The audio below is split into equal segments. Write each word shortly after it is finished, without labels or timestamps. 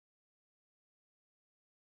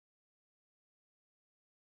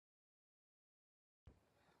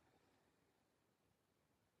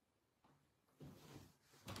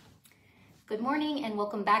Good morning and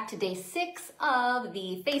welcome back to day 6 of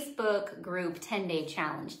the Facebook group 10-day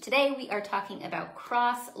challenge. Today we are talking about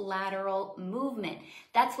cross-lateral movement.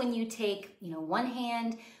 That's when you take, one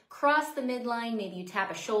hand, cross the midline, maybe you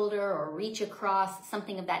tap a shoulder or reach across,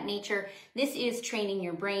 something of that nature. This is training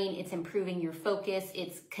your brain, it's improving your focus,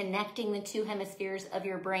 it's connecting the two hemispheres of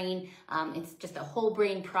your brain. It's just a whole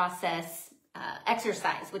brain process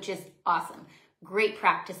exercise, which is awesome. Great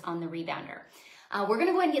practice on the rebounder. We're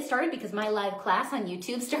gonna go ahead and get started because my live class on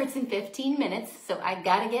YouTube starts in 15 minutes, so I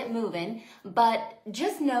gotta get moving. But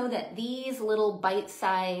just know that these little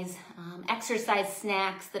bite-sized exercise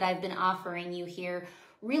snacks that I've been offering you here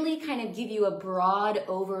really kind of give you a broad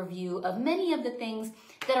overview of many of the things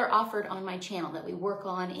that are offered on my channel that we work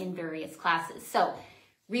on in various classes. So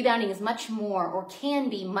rebounding is much more, or can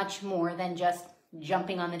be much more than just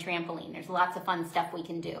jumping on the trampoline. There's lots of fun stuff we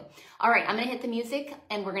can do. All right, I'm gonna hit the music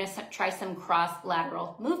and we're gonna try some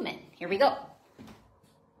cross-lateral movement. Here we go.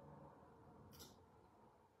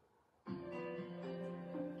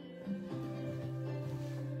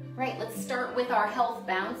 Right, let's start with our health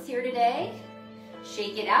bounce here today.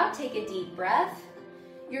 Shake it out, take a deep breath.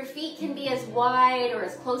 Your feet can be as wide or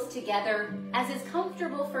as close together as is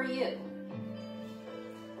comfortable for you.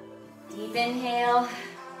 Deep inhale.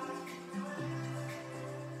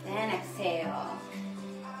 And exhale.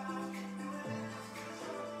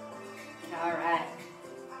 All right.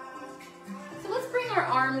 So let's bring our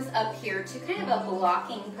arms up here to kind of a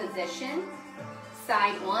blocking position.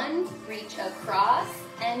 Side one, reach across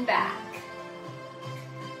and back.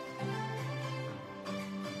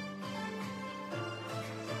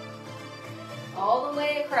 All the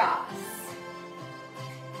way across.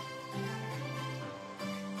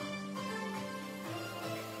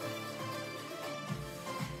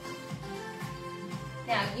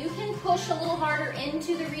 Now you can push a little harder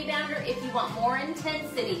into the rebounder if you want more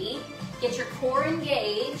intensity. Get your core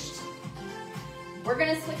engaged. We're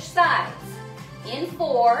gonna switch sides. In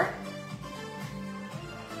 4.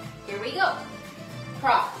 Here we go.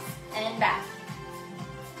 Cross and back.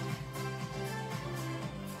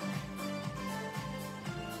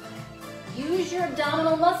 Use your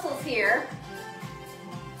abdominal muscles here.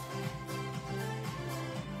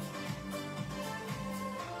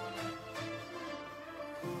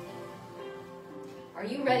 Are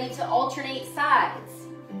you ready to alternate sides?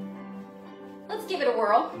 Let's give it a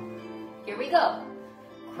whirl. Here we go.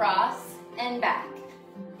 Cross and back.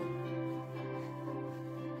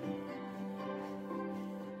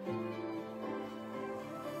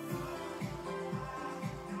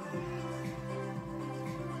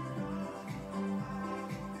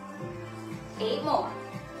 Eight more.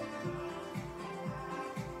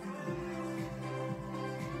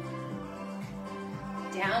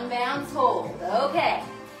 Down, bounce, hold. Okay.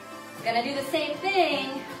 Gonna do the same thing,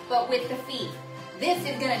 but with the feet. This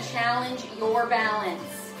is gonna challenge your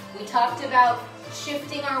balance. We talked about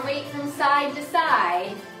shifting our weight from side to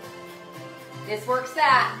side. This works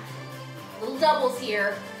that. Little doubles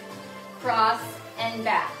here. Cross and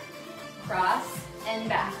back. Cross and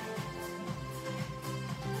back.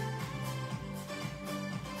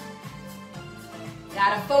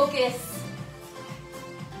 Gotta focus.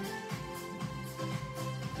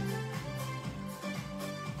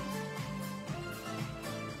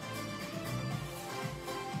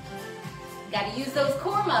 Got to use those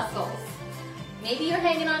core muscles. Maybe you're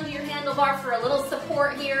hanging onto your handlebar for a little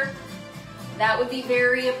support here. That would be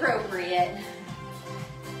very appropriate.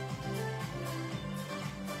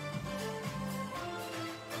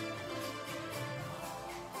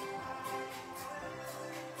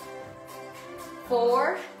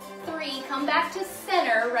 Four, 3, come back to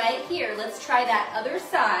center right here. Let's try that other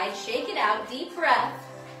side. Shake it out, deep breath.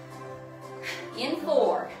 In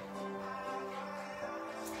 4.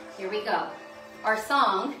 Here we go. Our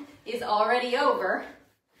song is already over.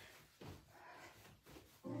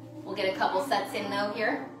 We'll get a couple sets in though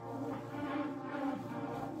here.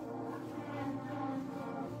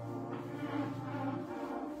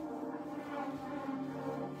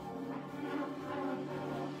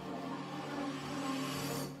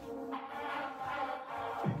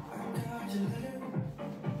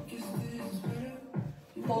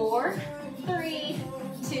 Four, 3,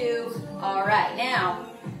 2, all right. Now,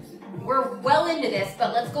 we're well into this,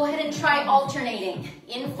 but let's go ahead and try alternating.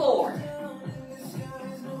 In 4.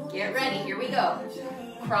 Get ready, here we go.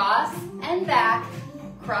 Cross and back,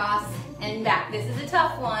 cross and back. This is a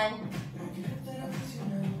tough one.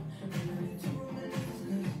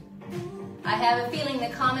 I have a feeling the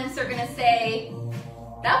comments are gonna say,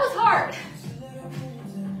 that was hard.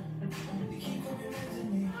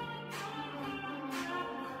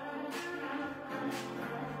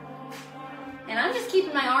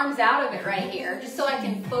 keeping my arms out of it right here, just so I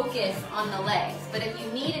can focus on the legs. But if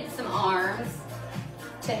you needed some arms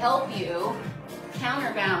to help you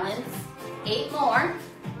counterbalance, 8 more.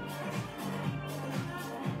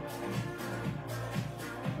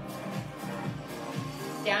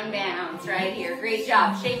 Down bounce right here. Great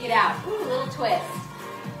job. Shake it out. Ooh, a little twist.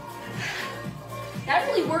 That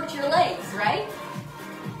really worked your legs, right?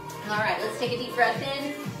 All right, let's take a deep breath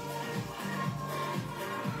in.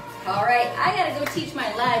 All right, I gotta go teach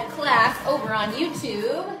my live class over on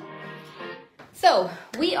YouTube. So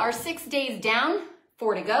we are 6 days down,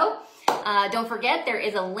 4 to go. Don't forget, there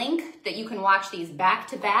is a link that you can watch these back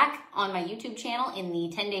to back on my YouTube channel in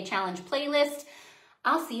the 10-day challenge playlist.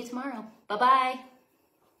 I'll see you tomorrow. Bye-bye.